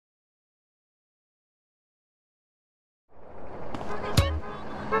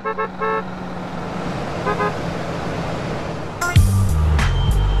Hello?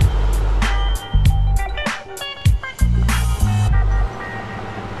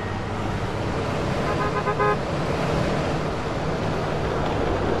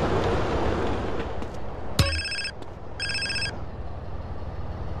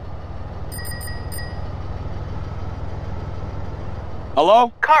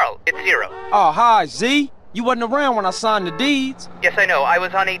 Carl, it's Zero. Oh, hi, Z. You wasn't around when I signed the deeds. Yes, I know. I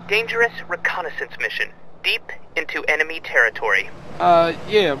was on a dangerous reconnaissance mission, deep into enemy territory.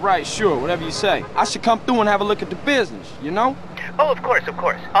 Yeah, right, sure, whatever you say. I should come through and have a look at the business, you know? Oh, of course, of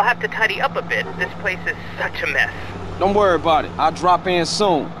course. I'll have to tidy up a bit. This place is such a mess. Don't worry about it. I'll drop in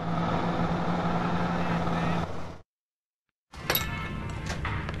soon.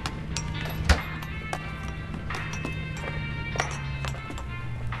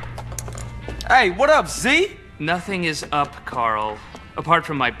 Hey, what up, Z? Nothing is up, Carl, apart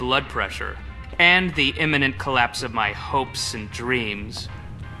from my blood pressure and the imminent collapse of my hopes and dreams.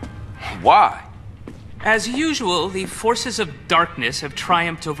 Why? As usual, the forces of darkness have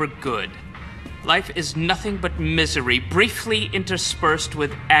triumphed over good. Life is nothing but misery, briefly interspersed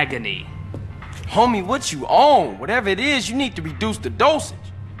with agony. Homie, what you on? Whatever it is, you need to reduce the dosage.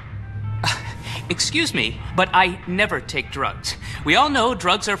 Excuse me, but I never take drugs. We all know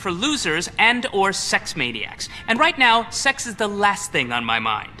drugs are for losers and/or sex maniacs. And right now, sex is the last thing on my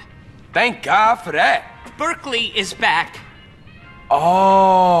mind. Thank God for that. Berkeley is back.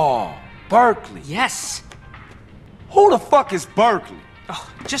 Oh, Berkeley. Yes. Who the fuck is Berkeley?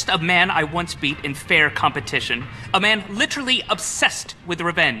 Oh, just a man I once beat in fair competition. A man literally obsessed with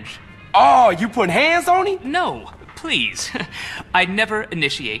revenge. Oh, you put hands on him? No, please. I never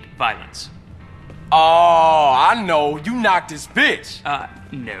initiate violence. Oh, I know. You knocked this bitch.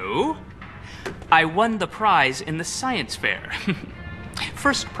 No. I won the prize in the science fair.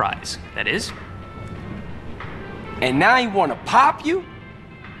 First prize, that is. And now you want to pop you?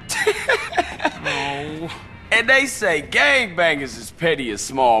 No. And they say gangbangers is petty and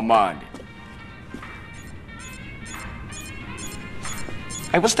small-minded.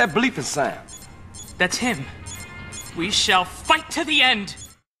 Hey, what's that bleeping sound? That's him. We shall fight to the end.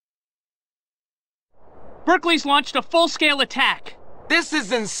 Berkeley's launched a full-scale attack. This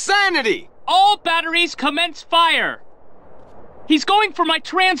is insanity! All batteries commence fire. He's going for my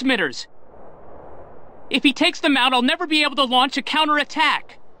transmitters. If he takes them out, I'll never be able to launch a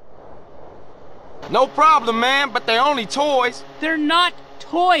counterattack. No problem, man, but they're only toys. They're not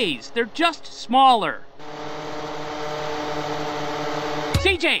toys. They're just smaller.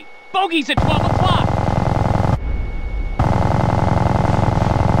 CJ, bogey's at 12 o'clock.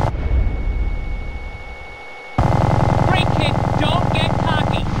 Great, kid. Don't get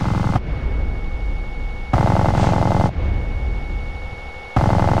cocky.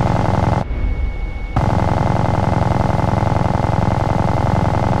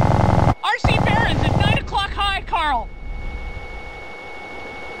 RC Barons at 9 o'clock high, Carl.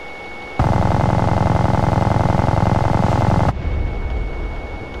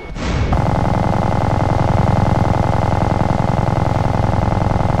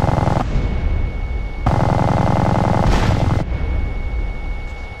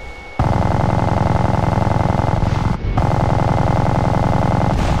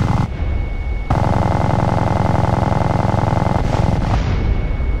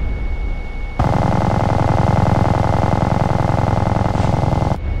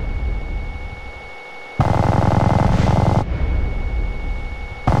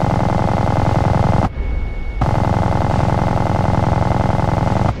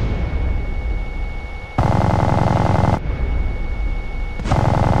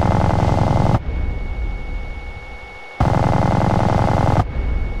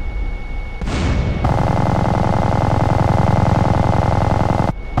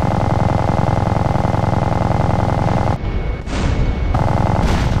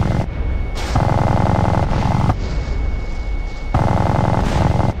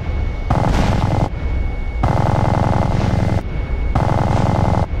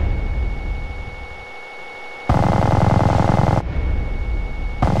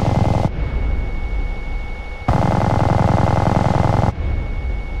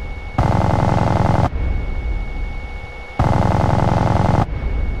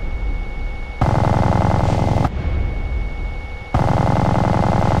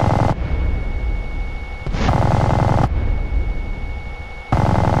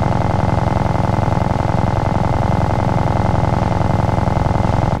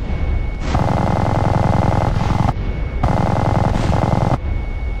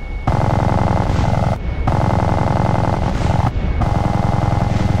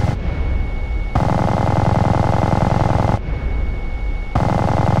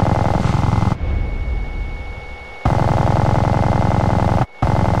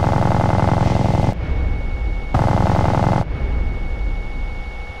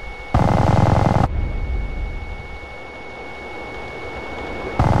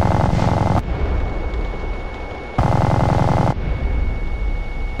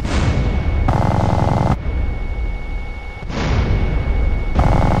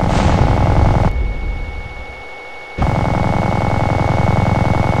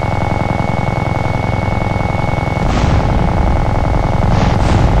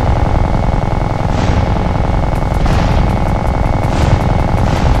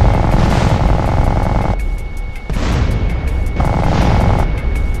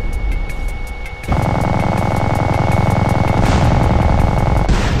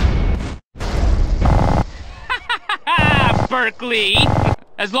 Berkeley!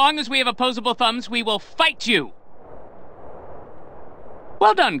 As long as we have opposable thumbs, we will fight you!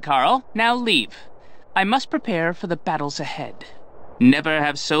 Well done, Carl. Now leave. I must prepare for the battles ahead. Never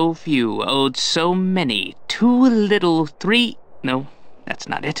have so few owed so many. Too little, three... No, that's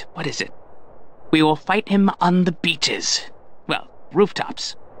not it. What is it? We will fight him on the beaches. Well,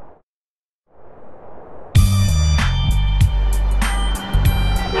 rooftops.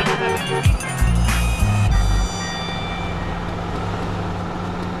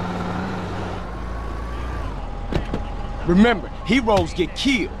 Remember, heroes get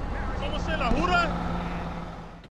killed.